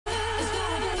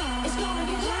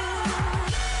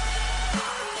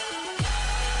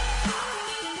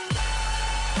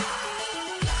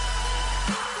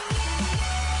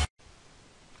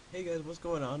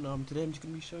going on? Today I'm just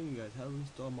gonna be showing you guys how to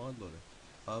install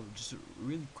Modloader. Just a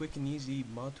really quick and easy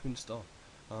mod to install.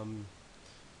 Um,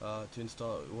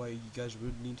 why you guys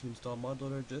would need to install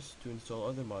Modloader just to install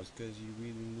other mods, because you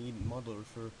really need Modloader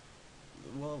for,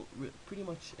 well, pretty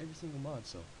much every single mod.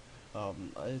 So,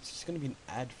 it's just gonna be an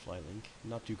ad fly link,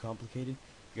 not too complicated.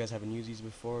 If you guys haven't used these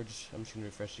before, I'm just gonna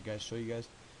refresh you guys, show you guys.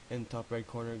 In the top right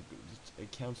corner,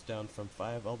 it counts down from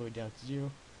 5 all the way down to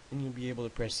 0, and you'll be able to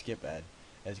press skip ad.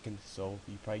 As you can, so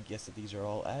you probably guess that these are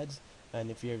all ads. And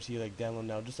if you ever see like download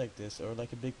now, just like this, or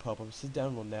like a big pop-up that says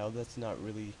download now, that's not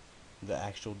really the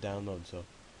actual download. So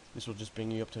this will just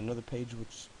bring you up to another page,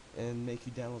 and make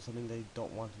you download something they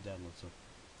don't want to download. So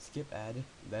skip ad,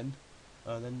 then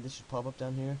this should pop up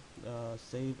down here.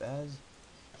 Save as.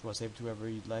 If you want to save it to whoever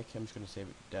you'd like, I'm just gonna save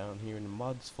it down here in the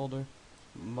mods folder,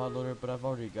 Modloader. But I've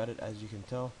already got it, as you can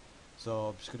tell. So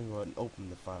I'm just gonna go ahead and open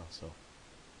the file. So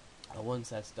once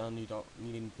that's done, you don't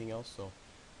need anything else. So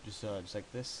just like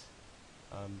this.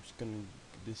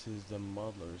 This is the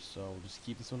Modloader, so we'll just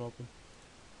keep this one open.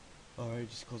 Alright,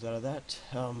 just close out of that.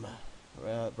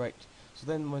 Right. So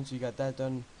then once you got that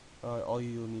done, all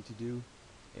you'll need to do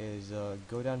is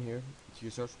go down here to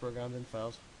your search programs and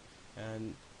files,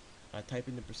 and type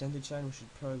in the percentage sign, which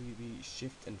should probably be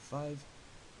Shift and 5.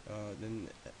 Then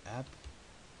app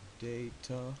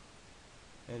data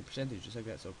and percentage, just like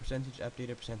that. So percentage, app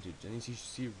data, percentage, and as you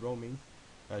see roaming,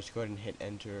 just go ahead and hit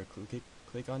enter,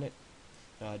 click on it.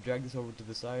 Drag this over to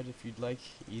the side if you'd like,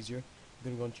 easier.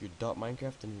 You're going to go into your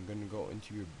 .minecraft, and you're going to go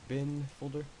into your bin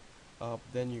folder.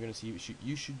 Then you're going to see,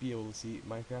 you should be able to see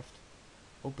Minecraft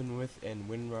open with and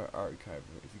WinRAR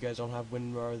archiver. If you guys don't have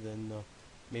WinRAR, then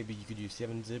maybe you could use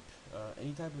 7-zip,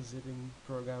 any type of zipping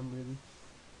program really.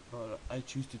 But I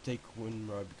choose to take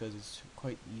WinRAR because it's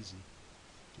quite easy.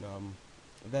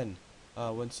 Then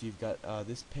once you've got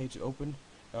this page open,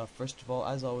 first of all,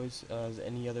 as always, as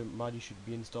any other mod you should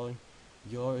be installing,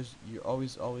 you're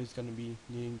always going to be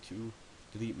needing to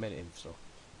delete META-INF. So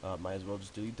might as well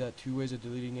just delete that. Two ways of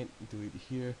deleting it: delete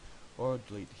here or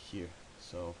delete here.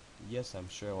 So yes, I'm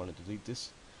sure I want to delete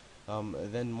this.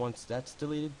 Then once that's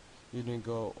deleted, you're gonna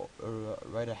go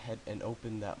right ahead and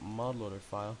open that Modloader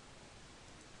file,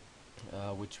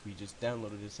 which we just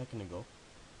downloaded a second ago.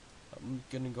 I'm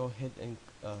gonna go ahead and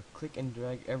click and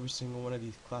drag every single one of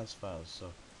these class files.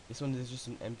 So this one is just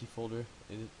an empty folder.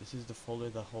 This is the folder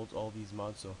that holds all these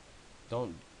mods. So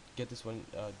don't get this one.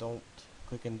 Don't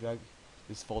click and drag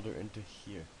this folder into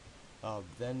here.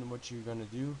 Then what you're gonna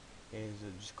do is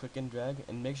just click and drag,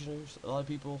 and make sure a lot of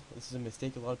people, this is a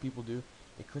mistake a lot of people do,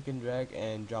 they click and drag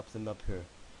and drop them up here.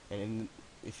 And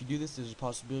if you do this, there's a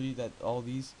possibility that all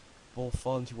these will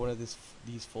fall into one of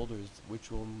these folders,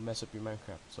 which will mess up your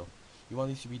Minecraft. So you want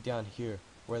these to be down here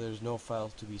where there's no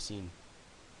files to be seen.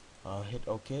 Hit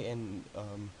OK, and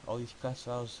all these class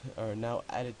files are now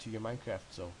added to your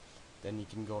Minecraft. So then you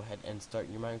can go ahead and start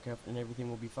your Minecraft, and everything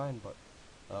will be fine. But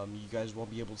you guys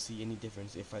won't be able to see any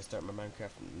difference if I start my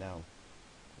Minecraft now.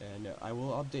 And I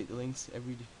will update the links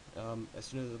as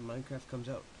soon as the Minecraft comes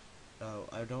out.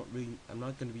 I'm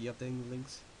not going to be updating the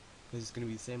links, because it's going to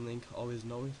be the same link always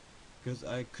and always. Because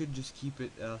I could just keep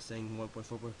it saying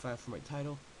 1.4.5 for my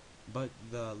title, but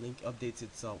the link updates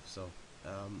itself, so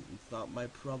it's not my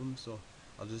problem. So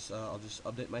I'll just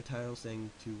update my title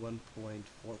saying to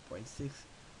 1.4.6,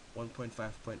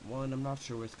 1.5.1. I'm not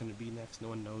sure where it's going to be next. No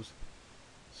one knows.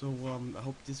 So I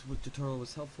hope this tutorial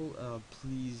was helpful.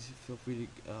 Please feel free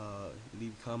to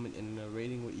leave a comment and a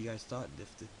rating what you guys thought.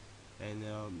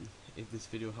 If this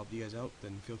video helped you guys out,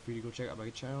 then feel free to go check out my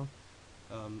channel.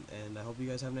 And I hope you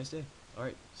guys have a nice day.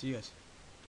 Alright, see you guys.